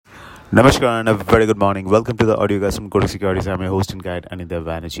Namaskar and a very good morning. Welcome to the audio guys from Kotak Securities. I'm your host and guide, Anindya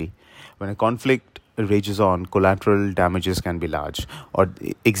Bannerjee. When a conflict rages on, collateral damages can be large. Or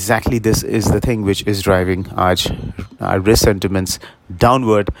exactly this is the thing which is driving our risk sentiments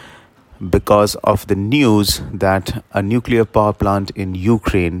downward because of the news that a nuclear power plant in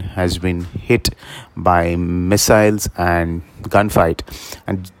Ukraine has been hit by missiles and gunfight.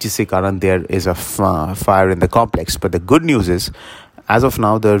 And जिससे कारण there is a fire in the complex. But the good news is, as of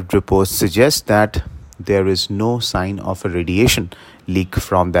now, the reports suggest that there is no sign of a radiation leak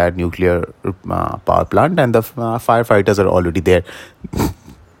from that nuclear power plant, and the firefighters are already there.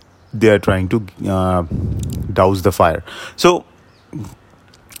 They are trying to douse the fire. So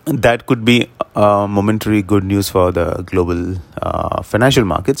that could be momentary good news for the global financial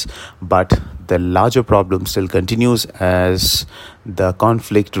markets, but the larger problem still continues as the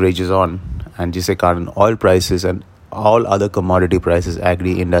conflict rages on, and जिसके कारण oil prices and all other commodity prices,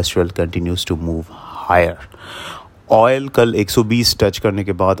 agri industrial, continues to move higher. Oil कल 120 touch करने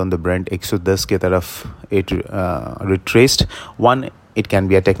के बाद on the Brent 110 के तरफ it retraced. One, it can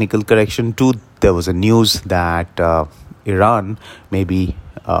be a technical correction. Two, there was a news that Iran may be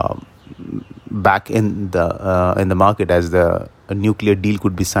back in the market, as a nuclear deal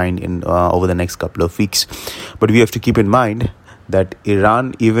could be signed in over the next couple of weeks. But we have to keep in mind that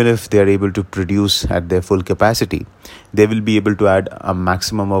Iran, even if they are able to produce at their full capacity, they will be able to add a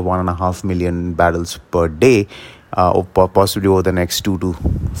maximum of 1.5 million barrels per day, or possibly over the next 2 to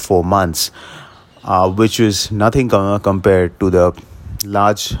 4 months, which is nothing compared to the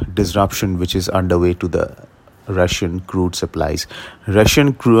large disruption which is underway to the Russian crude supplies.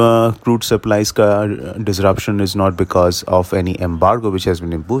 Russian crude supplies disruption is not because of any embargo which has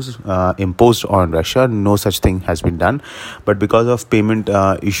been imposed on Russia. No such thing has been done, but because of payment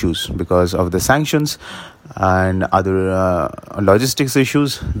issues, because of the sanctions and other logistics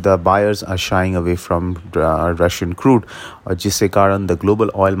issues, the buyers are shying away from Russian crude, जिससे कारण the global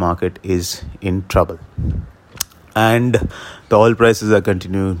oil market is in trouble. And the oil prices are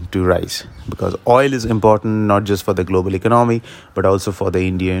continuing to rise because oil is important not just for the global economy but also for the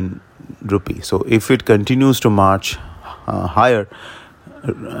Indian rupee. So if it continues to march higher,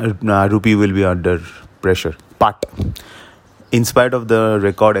 rupee will be under pressure. But in spite of the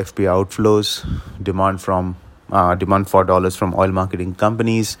record FPI outflows, demand for dollars from oil marketing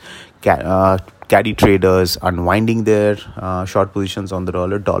companies, caddy traders unwinding their short positions on the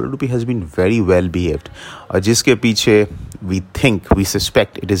dollar rupee has been very well behaved. जिसके पीछे we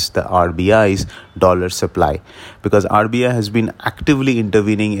suspect it is the RBI's dollar supply, because RBI has been actively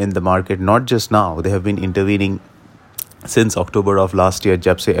intervening in the market. Not just now, they have been intervening since October of last year,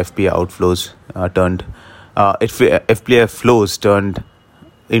 जब से FPI outflows FPI flows turned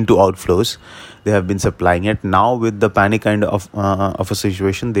into outflows. They have been supplying it. Now with the panic kind of a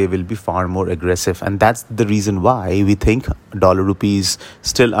situation, they will be far more aggressive, and that's the reason why we think dollar rupee is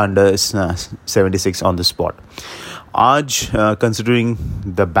still under 76 on the spot. Considering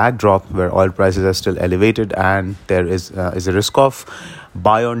the backdrop where oil prices are still elevated and there is a risk of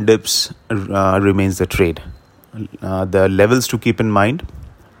buy on dips, remains the trade. The levels to keep in mind: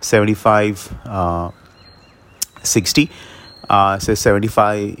 75 60 से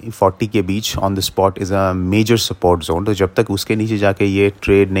 75-40 के बीच on the spot is a major support zone. तो जब तक उसके नीचे जाके ये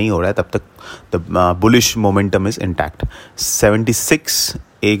ट्रेड नहीं हो रहा है, तब तक the bullish momentum is intact. 76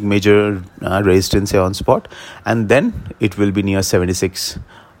 एक मेजर रेजिस्टेंस है on spot, and then it will be near 76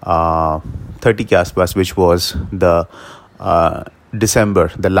 30 के आसपास, which was the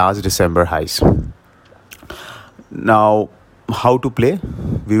last December highs. Now, how to play?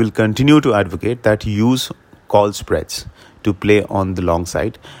 We will continue to advocate that use call spreads to play on the long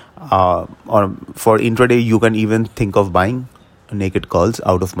side. Or for intraday, you can even think of buying naked calls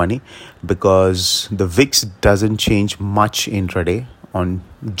out of money, because the VIX doesn't change much intraday. On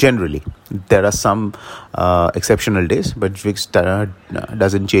generally, there are some exceptional days, but VIX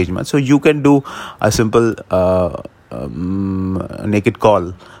doesn't change much. So you can do a simple naked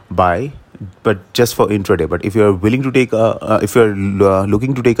call buy, but just for intraday. But if you're willing to take if you're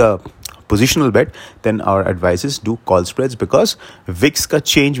looking to take a positional bet, then our advice is do call spreads, because VIX ka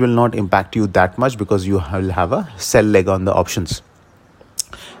change will not impact you that much, because you will have a sell leg on the options.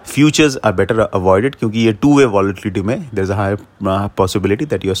 Futures are better avoided, क्योंकि ये two-way volatility में there's a high possibility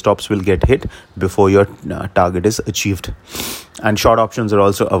that your stops will get hit before your target is achieved. And short options are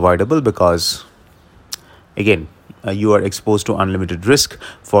also avoidable, because again, you are exposed to unlimited risk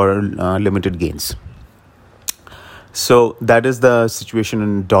for limited gains. So that is the situation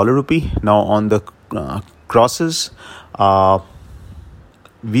in dollar rupee. Now on the crosses,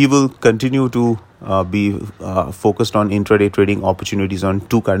 we will continue to be focused on intraday trading opportunities on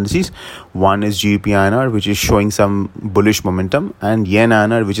two currencies. One is GBP-INR, which is showing some bullish momentum, and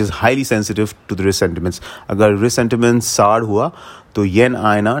Yen-INR, which is highly sensitive to the risk sentiments. अगर risk sentiments साड़ हुआ तो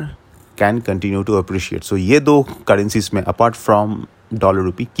Yen-INR can continue to appreciate. So ये दो currencies में, apart from dollar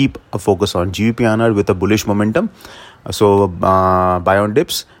rupee, keep a focus on GBP-INR with a bullish momentum. So buy on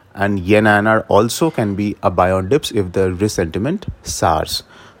dips, and Yen-INR also can be a buy on dips if the risk sentiment sours.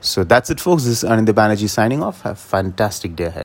 So that's it, folks. This is Anindya Bannerjee signing off. Have a fantastic day ahead.